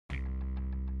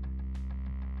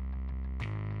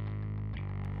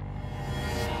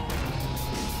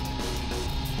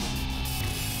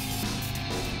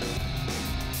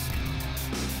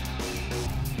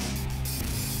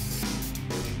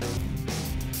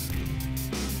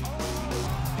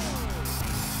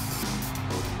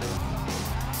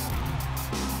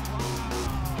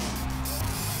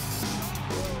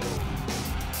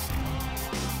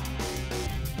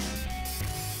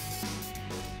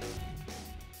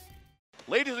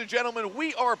Ladies and gentlemen,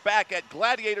 we are back at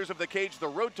Gladiators of the Cage, the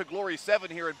Road to Glory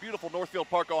 7 here in beautiful Northfield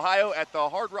Park, Ohio at the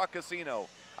Hard Rock Casino.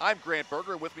 I'm Grant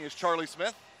Berger, and with me is Charlie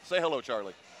Smith. Say hello,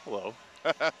 Charlie. Hello.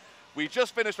 We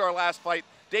just finished our last fight,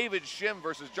 David Shim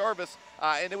versus Jarvis,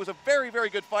 and it was a very, very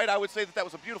good fight. I would say that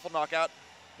was a beautiful knockout.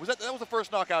 That was the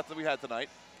first knockout that we had tonight.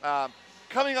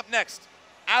 Coming up next,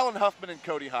 Alan Huffman and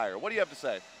Cody Hier. What do you have to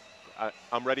say?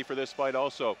 I'm ready for this fight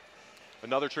also.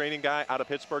 Another training guy out of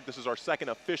Pittsburgh. This is our second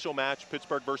official match,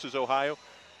 Pittsburgh versus Ohio.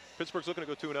 Pittsburgh's looking to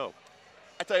go 2-0.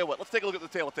 I tell you what, let's take a look at the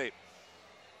tail of tape.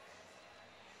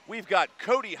 We've got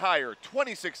Cody Hier,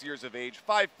 26 years of age,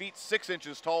 5 feet 6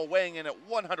 inches tall, weighing in at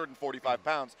 145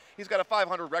 pounds. He's got a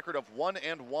 500 record of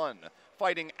 1-1.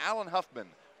 Fighting Alan Huffman,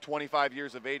 25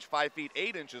 years of age, 5 feet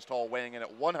 8 inches tall, weighing in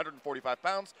at 145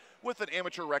 pounds, with an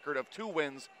amateur record of 2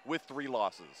 wins with 3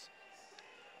 losses.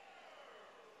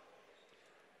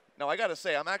 Now, I got to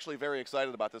say, I'm actually very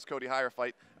excited about this Cody Hier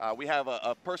fight. We have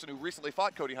a person who recently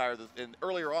fought Cody Hier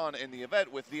earlier on in the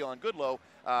event with Dion Goodlow.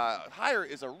 Hier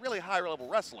is a really high-level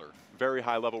wrestler. Very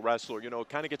high-level wrestler. You know, it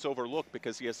kind of gets overlooked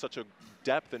because he has such a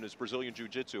depth in his Brazilian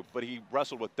Jiu-Jitsu, but he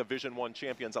wrestled with Division I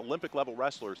champions, Olympic-level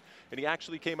wrestlers, and he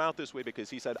actually came out this way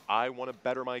because he said, I want to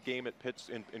better my game at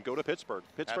and go to Pittsburgh.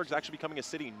 Pittsburgh's actually becoming a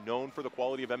city known for the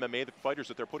quality of MMA, the fighters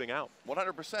that they're putting out.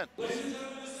 100%. Ladies and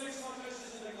gentlemen, this next contest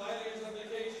is in the Gladiators of the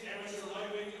Cage amateur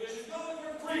lightweight division. Going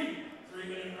for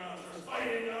 3-minute rounds. First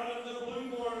fighting out of the blue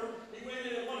corner. He weighed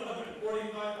in at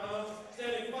 145 pounds,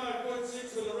 standing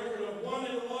 5'6" with a record of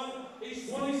 1-1. He's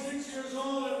 26 years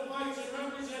old and fights and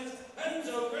represents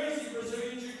Enzo Crazy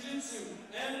Brazilian Jiu-Jitsu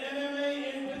and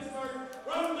MMA in Pittsburgh.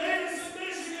 From Davidson,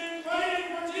 Michigan, fighting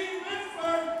for Team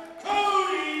Pittsburgh,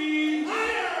 Cody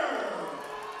Hier.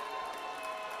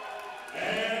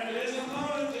 And his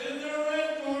opponent in the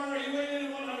red corner, he weighed in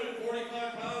at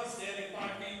 145 pounds, standing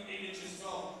 5 feet 8 inches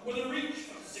tall, with a reach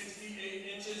of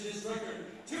 68 inches. His record,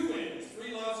 2 wins,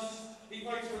 3 losses. He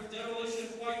fights for Demolition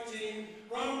Fight Team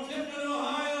from Tipton,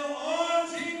 Ohio, on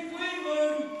Team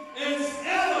Cleveland. It's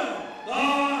Alan the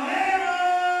Hammer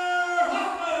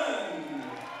Huffman.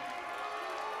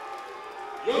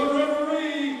 Your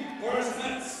referee for his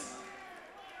bets.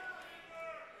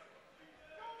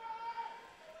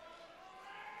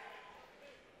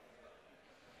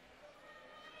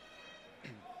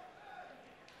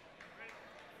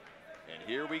 And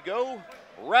here we go.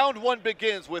 Round 1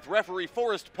 begins with referee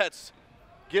Forrest Petz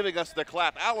giving us the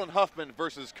clap. Alan Huffman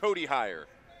versus Cody Hier.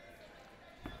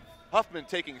 Huffman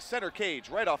taking center cage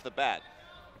right off the bat.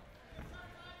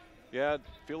 Yeah,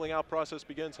 feeling out process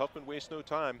begins. Huffman wastes no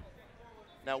time.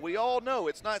 Now, we all know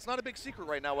it's not a big secret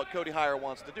right now what Cody Hier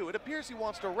wants to do. It appears he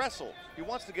wants to wrestle. He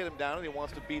wants to get him down and he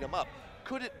wants to beat him up.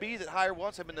 Could it be that Hier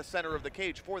wants him in the center of the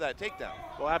cage for that takedown?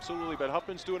 Well, absolutely, but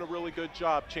Huffman's doing a really good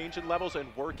job changing levels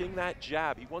and working that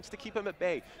jab. He wants to keep him at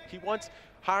bay. He wants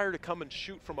Hier to come and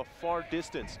shoot from a far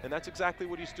distance, and that's exactly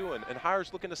what he's doing. And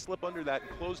Hier's looking to slip under that and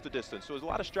close the distance. So there's a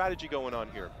lot of strategy going on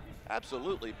here.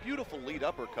 Absolutely. Beautiful lead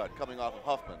uppercut coming off of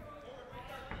Huffman.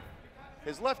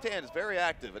 His left hand is very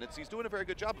active, and he's doing a very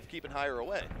good job of keeping Hier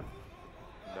away.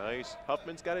 Nice.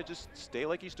 Huffman's got to just stay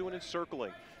like he's doing in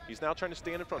circling. He's now trying to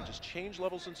stand in front, just change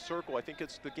levels and circle. I think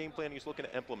it's the game plan he's looking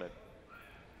to implement.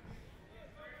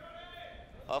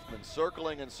 Huffman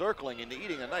circling and circling and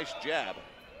eating a nice jab.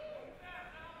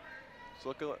 So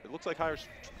it looks like Hier's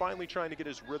finally trying to get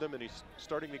his rhythm and he's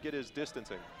starting to get his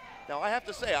distancing. Now, I have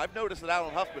to say, I've noticed that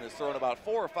Alan Huffman has thrown about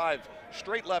 4 or 5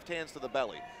 straight left hands to the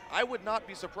belly. I would not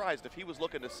be surprised if he was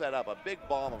looking to set up a big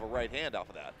bomb of a right hand off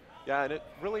of that. Yeah, and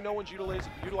really no one's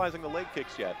utilizing the leg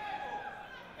kicks yet.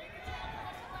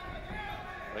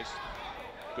 Nice,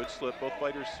 good slip. Both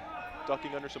fighters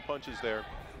ducking under some punches there.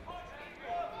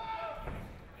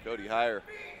 Cody Hier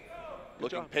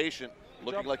looking patient,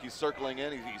 looking like he's circling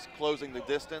in. He's closing the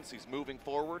distance. He's moving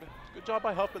forward. Good job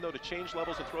by Huffman, though, to change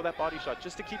levels and throw that body shot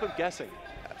just to keep him guessing.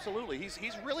 Absolutely.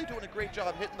 He's really doing a great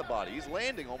job hitting the body. He's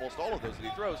landing almost all of those that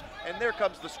he throws. And there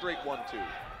comes the straight 1-2.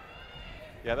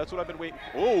 Yeah, that's what I've been waiting.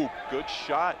 Oh, good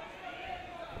shot.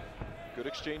 Good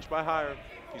exchange by Hier.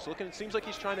 He's looking, it seems like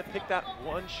he's trying to pick that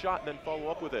one shot and then follow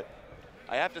up with it.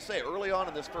 I have to say, early on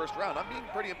in this first round, I'm being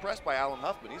pretty impressed by Alan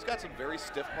Huffman. He's got some very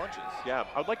stiff punches. Yeah,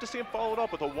 I'd like to see him follow it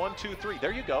up with a 1-2-3.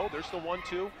 There you go. There's the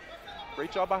 1-2.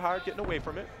 Great job by Hier getting away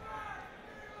from it.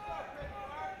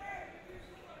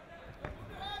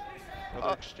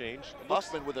 Another exchange.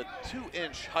 Huffman with a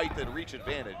 2-inch height and reach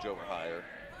advantage over Hier.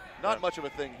 Not much of a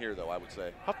thing here, though, I would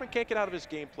say. Huffman can't get out of his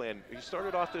game plan. He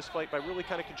started off this fight by really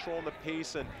kind of controlling the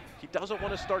pace, and he doesn't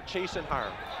want to start chasing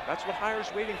Hier. That's what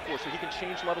Hier's waiting for, so he can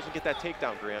change levels and get that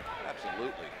takedown, Grant.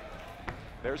 Absolutely.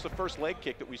 There's the first leg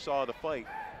kick that we saw of the fight.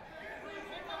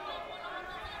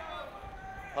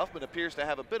 Huffman appears to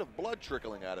have a bit of blood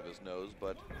trickling out of his nose,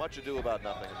 but much ado about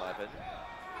nothing, in my opinion.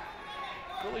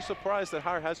 Really surprised that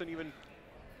Hier hasn't even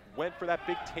went for that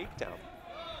big takedown.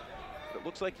 But it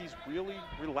looks like he's really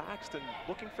relaxed and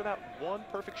looking for that one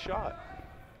perfect shot.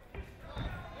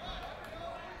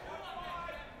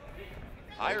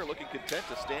 Hier looking content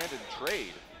to stand and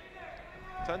trade.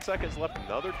 10 seconds left,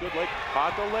 another good leg,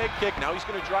 caught the leg kick. Now he's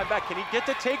gonna drive back. Can he get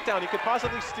the takedown? He could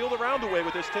possibly steal the round away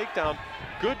with this takedown.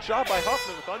 Good job by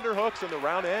Huffman with underhooks, and the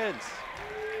round ends.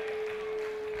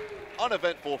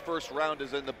 Uneventful first round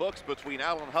is in the books between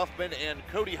Alan Huffman and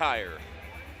Cody Hier.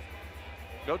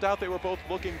 No doubt they were both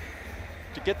looking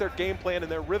to get their game plan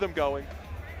and their rhythm going.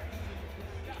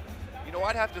 You know,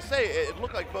 I'd have to say, it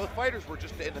looked like both fighters were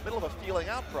just in the middle of a feeling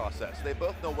out process. They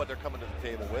both know what they're coming to the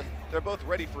table with. They're both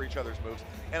ready for each other's moves.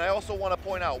 And I also want to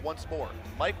point out once more,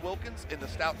 Mike Wilkins in the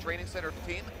Stout Training Center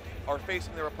team are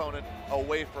facing their opponent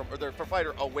away from, or their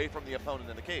fighter away from the opponent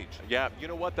in the cage. Yeah, you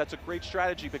know what? That's a great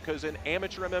strategy because in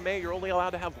amateur MMA, you're only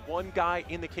allowed to have one guy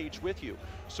in the cage with you.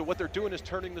 So what they're doing is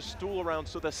turning the stool around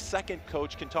so the second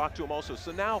coach can talk to him also.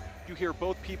 So now you hear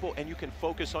both people and you can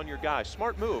focus on your guy.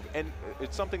 Smart move, and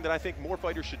it's something that I think more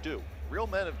fighters should do. Real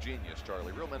men of genius,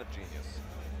 Charlie, real men of genius.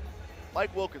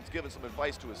 Mike Wilkins giving some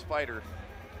advice to his fighter.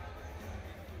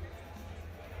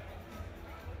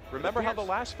 Remember how the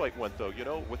last fight went, though, you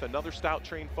know, with another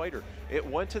stout-trained fighter. It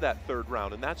went to that third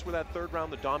round, and that's where that third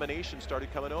round, the domination started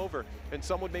coming over. And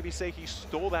some would maybe say he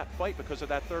stole that fight because of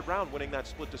that third round, winning that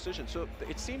split decision. So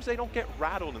it seems they don't get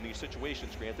rattled in these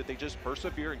situations, Grant, that they just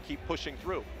persevere and keep pushing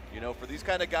through. You know, for these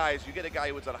kind of guys, you get a guy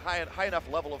who's at a high enough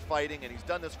level of fighting, and he's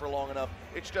done this for long enough,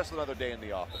 it's just another day in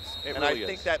the office. And I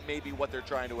think that may be what they're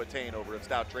trying to attain over at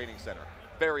Stout Training Center.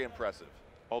 Very impressive.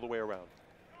 All the way around.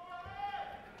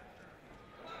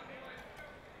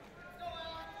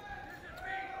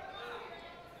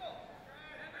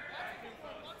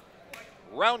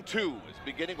 Round two is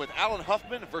beginning with Alan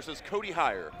Huffman versus Cody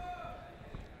Hier.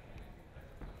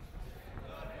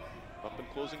 Huffman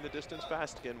closing the distance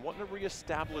fast again, wanting to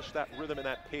reestablish that rhythm and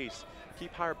that pace.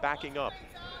 Keep Hier backing up.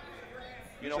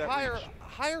 You know,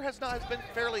 Hier has been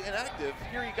fairly inactive.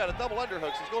 Here he got a double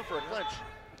underhooks. He's going for a clinch.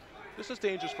 This is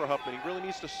dangerous for Huffman. He really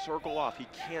needs to circle off. He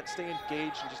can't stay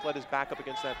engaged and just let his back up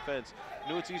against that fence. I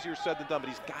know it's easier said than done, but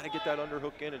he's got to get that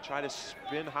underhook in and try to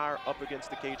spin Hier up against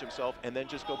the cage himself and then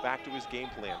just go back to his game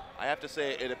plan. I have to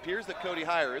say, it appears that Cody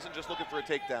Hier isn't just looking for a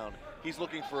takedown. He's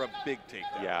looking for a big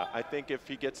takedown. Yeah, I think if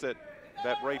he gets that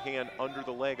right hand under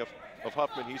the leg of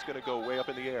Huffman, he's going to go way up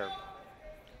in the air.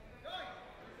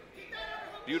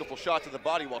 Beautiful shot to the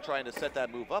body while trying to set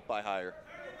that move up by Hier.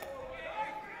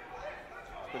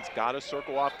 Huffman's got to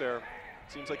circle off there.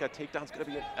 Seems like that takedown's going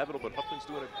to be inevitable, but Huffman's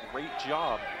doing a great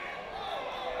job.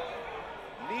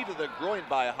 Knee to the groin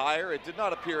by Hier. It did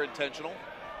not appear intentional.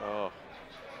 Oh.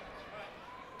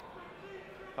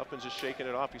 Huffman's just shaking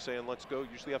it off. He's saying, let's go.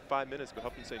 Usually have 5 minutes, but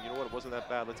Huffman's saying, you know what, it wasn't that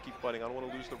bad. Let's keep fighting. I don't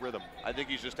want to lose the rhythm. I think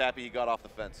he's just happy he got off the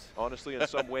fence. Honestly, in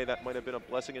some way, that might have been a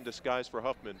blessing in disguise for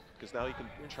Huffman, because now he can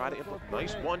try to implement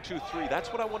nice 1, 2, 3.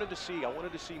 That's what I wanted to see. I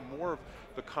wanted to see more of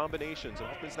the combinations, and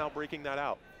Huffman's now breaking that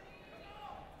out.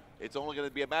 It's only going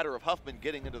to be a matter of Huffman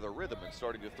getting into the rhythm and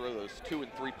starting to throw those 2-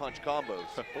 and 3-punch combos.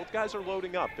 Both guys are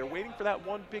loading up. They're waiting for that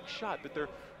one big shot, but they're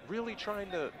really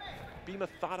trying to be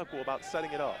methodical about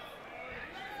setting it up.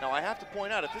 Now, I have to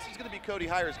point out, if this is going to be Cody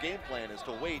Hier's game plan, is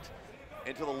to wait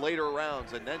until the later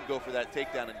rounds and then go for that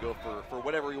takedown and go for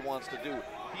whatever he wants to do,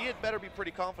 he had better be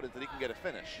pretty confident that he can get a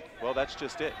finish. Well, that's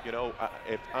just it. You know,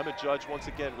 if I'm a judge once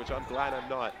again, which I'm glad I'm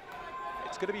not,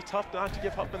 it's going to be tough not to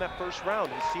give Huffman that first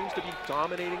round. He seems to be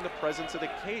dominating the presence of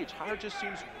the cage. Hier just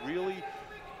seems really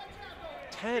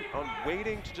intent on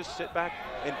waiting to just sit back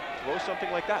and throw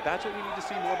something like that. That's what we need to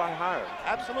see more by Hier.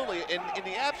 Absolutely. In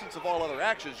the absence of all other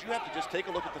actions, you have to just take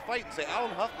a look at the fight and say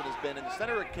Alan Huffman has been in the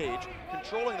center of the cage,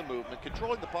 controlling the movement,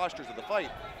 controlling the postures of the fight.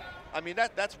 I mean,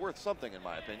 that's worth something, in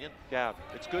my opinion. Yeah,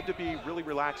 it's good to be really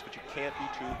relaxed, but you can't be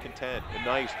too content. And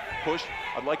nice push.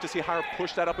 I'd like to see Hier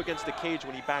push that up against the cage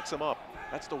when he backs him up.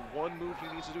 That's the one move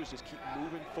he needs to do, is just keep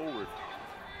moving forward.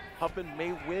 Huffman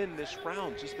may win this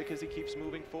round just because he keeps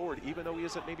moving forward, even though he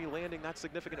isn't maybe landing that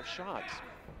significant of shots.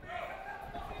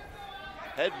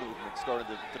 Head movement starting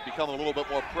to become a little bit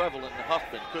more prevalent in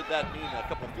Huffman. Could that mean a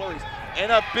couple flurries?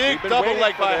 And a big double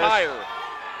leg by Hier.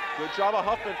 Good job of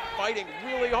Huffman fighting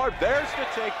really hard. There's the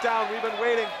takedown we've been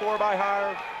waiting for by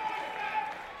Hier.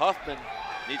 Huffman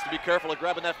needs to be careful of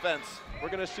grabbing that fence. We're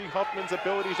going to see Huffman's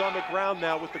abilities on the ground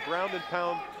now with the ground and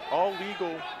pound all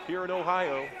legal here in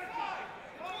Ohio.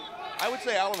 I would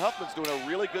say Alan Huffman's doing a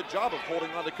really good job of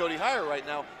holding on to Cody Hier right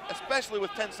now, especially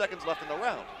with 10 seconds left in the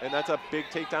round. And that's a big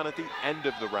takedown at the end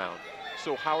of the round.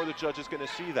 So how are the judges going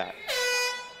to see that?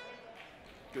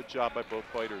 Good job by both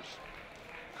fighters.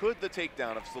 Could the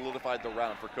takedown have solidified the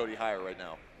round for Cody Hier right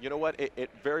now? You know what? It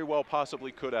very well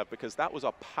possibly could have, because that was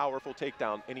a powerful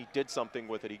takedown, and he did something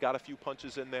with it. He got a few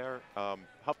punches in there.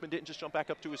 Huffman didn't just jump back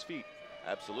up to his feet.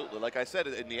 Absolutely. Like I said,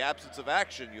 in the absence of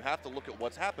action, you have to look at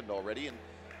what's happened already, and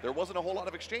there wasn't a whole lot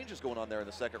of exchanges going on there in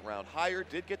the second round. Hier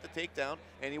did get the takedown,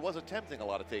 and he was attempting a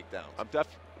lot of takedowns.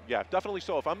 Yeah, definitely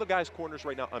so. If I'm the guy's corners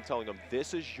right now, I'm telling them,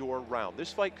 this is your round.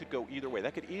 This fight could go either way.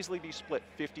 That could easily be split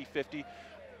 50-50.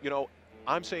 You know,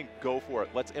 I'm saying go for it.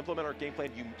 Let's implement our game plan.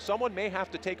 Someone may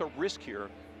have to take a risk here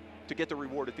to get the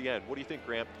reward at the end. What do you think,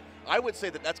 Grant? I would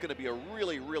say that that's going to be a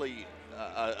really, really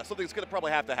something that's going to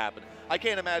probably have to happen. I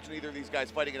can't imagine either of these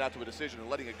guys fighting it out to a decision and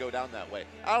letting it go down that way.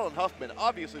 Alan Huffman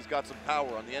obviously has got some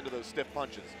power on the end of those stiff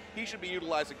punches. He should be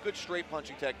utilizing good straight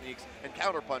punching techniques and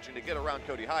counter punching to get around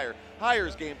Cody Hier.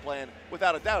 Hier's game plan,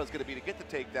 without a doubt, is going to be to get the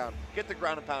takedown, get the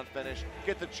ground and pound finish,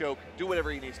 get the choke, do whatever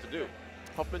he needs to do.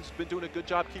 Huffman's been doing a good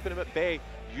job keeping him at bay,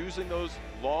 using those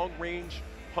long-range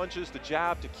punches, the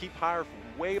jab, to keep Hier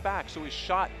from way back, so his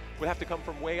shot would have to come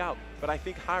from way out. But I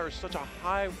think Hier is such a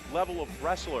high level of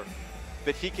wrestler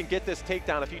that he can get this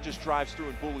takedown if he just drives through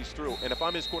and bullies through. And if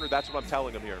I'm his corner, that's what I'm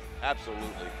telling him here.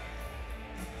 Absolutely.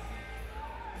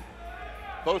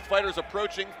 Both fighters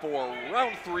approaching for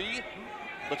round 3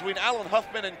 between Alan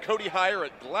Huffman and Cody Hier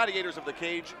at Gladiators of the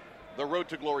Cage, the Road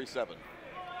to Glory 7.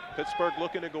 Pittsburgh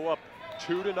looking to go up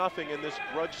 2-0 in this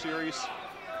grudge series.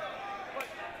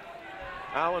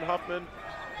 Alan Huffman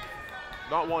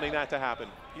not wanting that to happen.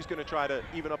 He's going to try to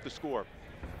even up the score.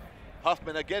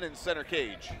 Huffman again in center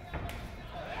cage.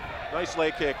 Nice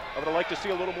leg kick. I would have liked to see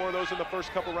a little more of those in the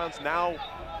first couple rounds. Now,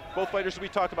 both fighters we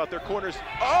talked about, their corners.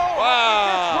 Oh, wow.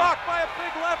 Gets rocked by a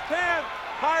big left hand.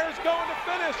 Hier's going to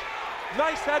finish.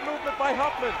 Nice head movement by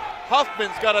Huffman.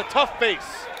 Huffman's got a tough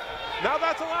face. Now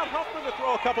that's allowed Huffman to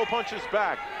throw a couple punches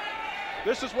back.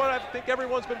 This is what I think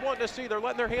everyone's been wanting to see. They're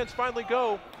letting their hands finally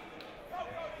go.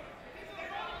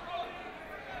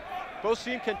 Both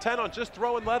seem content on just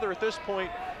throwing leather at this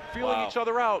point, feeling each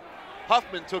other out.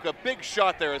 Huffman took a big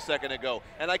shot there a second ago,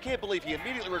 and I can't believe he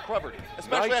immediately recovered,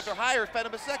 especially after Hier fed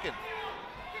him a second.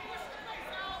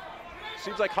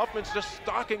 Seems like Huffman's just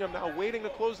stalking him now, waiting to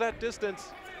close that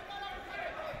distance.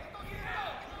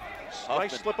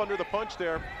 Nice slip under the punch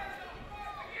there.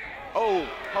 Oh,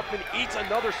 Huffman eats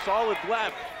another solid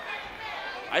left.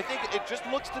 I think it just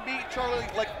looks to me, Charlie,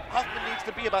 like Huffman needs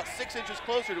to be about 6 inches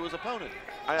closer to his opponent.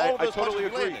 I totally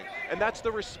agree. And that's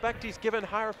the respect he's given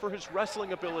Hier for his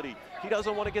wrestling ability. He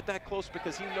doesn't want to get that close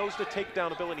because he knows the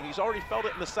takedown ability. He's already felt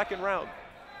it in the second round.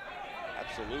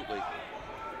 Absolutely.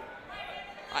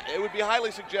 It would be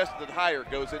highly suggested that Hier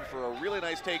goes in for a really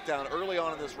nice takedown early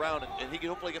on in this round, and he can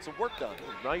hopefully get some work done.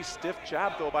 Nice stiff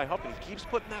jab, though, by Huffman. He keeps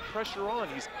putting that pressure on.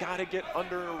 He's got to get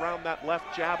under and around that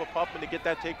left jab of Huffman to get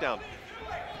that takedown.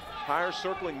 Hier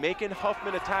circling, making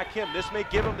Huffman attack him. This may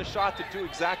give him the shot to do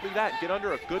exactly that, get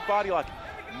under a good body lock.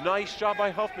 Nice job by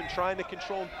Huffman trying to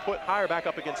control and put Hier back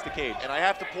up against the cage. And I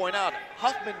have to point out,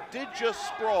 Huffman did just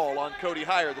sprawl on Cody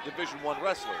Hier, the Division I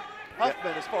wrestler.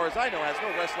 Huffman, as far as I know, has no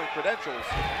wrestling credentials.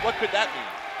 What could that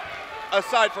mean?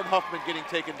 Aside from Huffman getting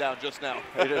taken down just now.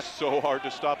 It is so hard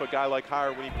to stop a guy like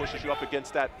Hier when he pushes you up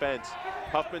against that fence.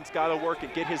 Huffman's got to work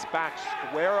and get his back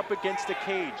square up against the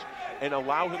cage and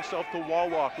allow himself to wall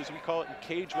walk, as we call it in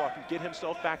cage walk, and get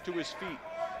himself back to his feet.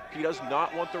 He does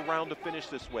not want the round to finish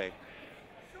this way.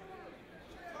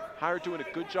 Hier doing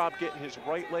a good job getting his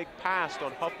right leg passed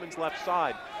on Huffman's left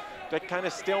side. That kind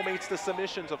of stalemates the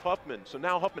submissions of Huffman. So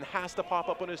now Huffman has to pop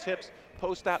up on his hips,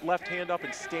 post that left hand up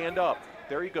and stand up.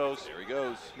 There he goes. There he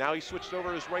goes. Now he switched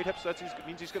over his right hip, so that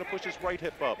means he's going to push his right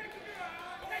hip up.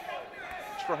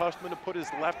 It's for Huffman to put his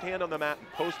left hand on the mat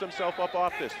and post himself up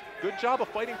off this. Good job of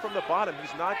fighting from the bottom.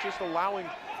 He's not just allowing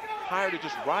Hier to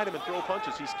just ride him and throw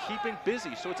punches. He's keeping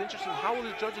busy. So it's interesting, how are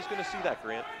the judges going to see that,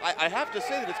 Grant? I have to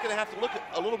say that it's going to have to look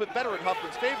a little bit better in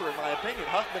Huffman's favor, in my opinion.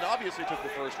 Huffman obviously took the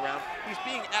first round. He's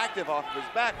being active off of his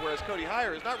back, whereas Cody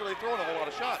Hier is not really throwing a whole lot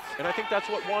of shots. And I think that's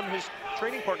what won his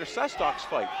training partner Sestok's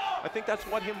fight. I think that's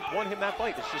what won him that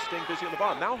fight, is just staying busy on the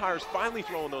bottom. Now Hier's finally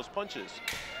throwing those punches.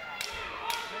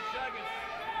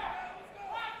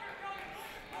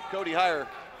 Cody Hier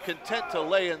content to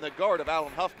lay in the guard of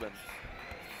Alan Huffman.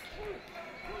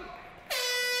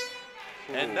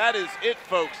 And that is it,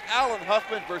 folks. Alan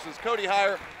Huffman versus Cody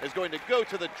Hier is going to go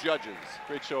to the judges.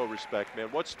 Great show of respect, man.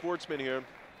 What sportsman here?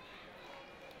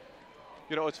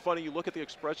 You know, it's funny, you look at the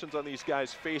expressions on these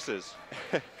guys' faces,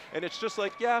 and it's just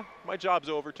like, yeah, my job's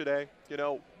over today. You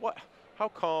know, how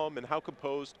calm and how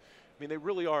composed. I mean, they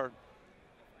really are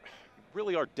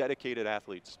dedicated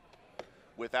athletes.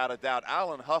 Without a doubt,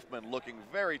 Alan Huffman looking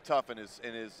very tough in his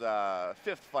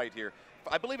fifth fight here.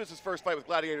 I believe it's his first fight with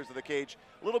Gladiators in the cage.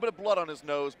 A little bit of blood on his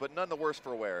nose, but none the worse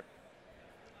for wear.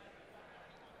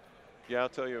 Yeah, I'll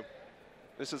tell you,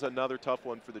 this is another tough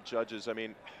one for the judges. I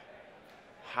mean,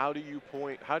 how do you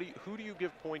point? Who do you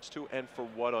give points to, and for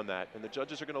what on that? And the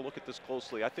judges are going to look at this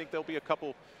closely. I think there'll be a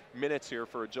couple minutes here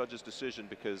for a judge's decision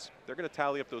because they're going to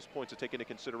tally up those points and take into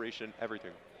consideration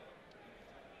everything.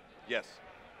 Yes.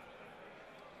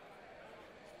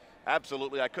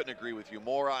 Absolutely, I couldn't agree with you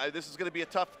more. This is going to be a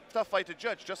tough fight to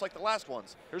judge, just like the last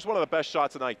ones. Here's one of the best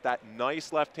shots tonight, that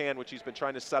nice left hand, which he's been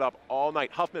trying to set up all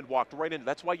night. Huffman walked right in.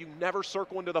 That's why you never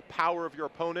circle into the power of your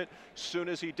opponent. As soon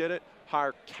as he did it,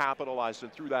 Hier capitalized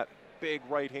and threw that big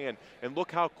right hand. And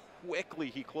look how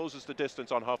quickly he closes the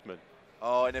distance on Huffman.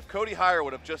 Oh, and if Cody Hier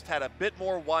would have just had a bit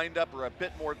more wind-up or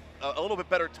a little bit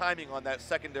better timing on that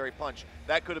secondary punch,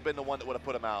 that could have been the one that would have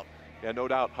put him out. Yeah, no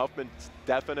doubt. Huffman's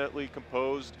definitely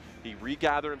composed. He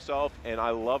regathered himself, and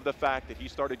I love the fact that he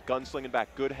started gunslinging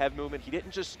back. Good head movement. He didn't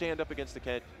just stand up against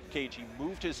the cage. He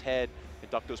moved his head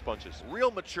and ducked those punches. Real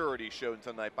maturity shown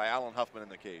tonight by Alan Huffman in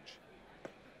the cage.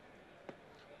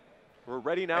 We're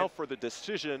ready now for the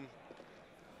decision.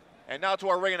 And now to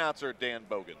our ring announcer, Dan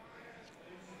Bogan.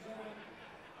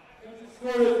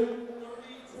 Scored 30,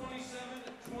 27,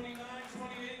 29,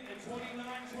 28, and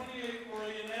 29-28 for a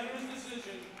unanimous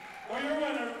decision. For your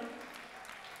winner,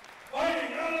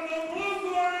 fighting out of the blue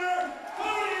corner,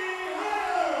 Cody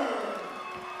Hier!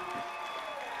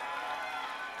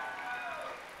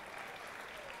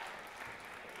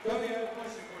 Cody, I have a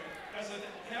question for you. As a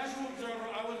casual observer,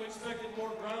 I would have expected more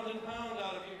ground and pound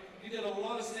out of you. You did a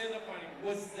lot of stand-up fighting.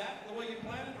 Was that the way you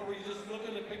planned it, or were you just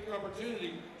looking to pick your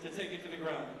opportunity to take it to the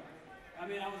ground? I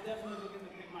mean, I was definitely looking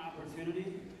to pick my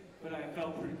opportunity, but I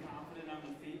felt pretty confident on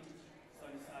the feet, so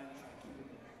I decided to try to keep it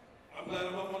there. I'm glad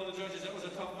I'm not one of the judges. That was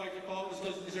a tough fight to call. Is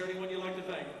there anyone you'd like to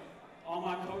thank? All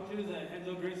my coaches at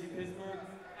Henzo Gracie Pittsburgh,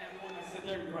 everyone that sit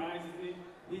there and grinds with me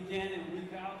week in and week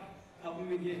out, helping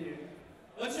me get here.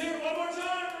 Let's hear it one more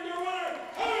time for your winner,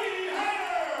 Cody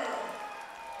Hier!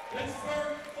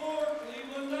 Pittsburgh 4,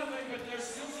 Cleveland nothing, but there's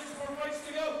still 6 more fights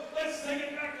to go. Let's take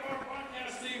it back to our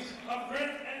podcast team of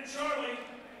Brent and Charlie.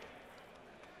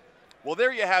 Well,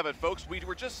 there you have it, folks. We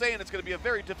were just saying it's going to be a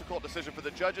very difficult decision for the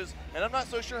judges, and I'm not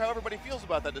so sure how everybody feels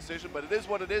about that decision, but it is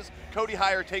what it is. Cody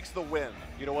Hier takes the win.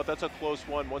 You know what? That's a close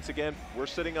one. Once again, we're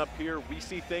sitting up here. We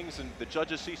see things, and the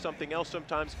judges see something else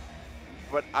sometimes.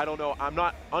 But I don't know. I'm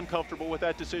not uncomfortable with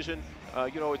that decision.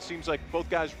 You know, it seems like both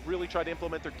guys really tried to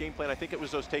implement their game plan. I think it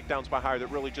was those takedowns by Hier that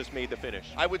really just made the finish.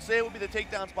 I would say it would be the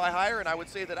takedowns by Hier, and I would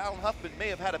say that Alan Huffman may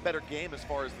have had a better game as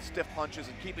far as the stiff punches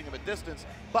and keeping him at distance,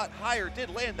 but Hier did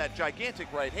land that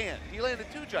gigantic right hand. He landed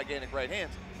 2 gigantic right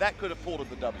hands. That could have pulled him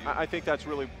the W. I think that's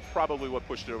really probably what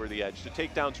pushed it over the edge. The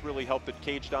takedowns really helped the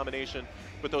cage domination,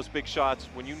 but those big shots,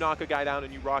 when you knock a guy down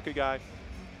and you rock a guy,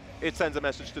 it sends a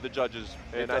message to the judges,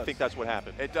 and I think that's what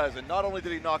happened. It does, and not only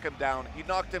did he knock him down, he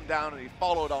knocked him down and he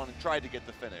followed on and tried to get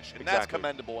the finish, and that's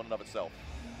commendable in and of itself.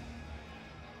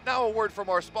 Now a word from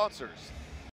our sponsors.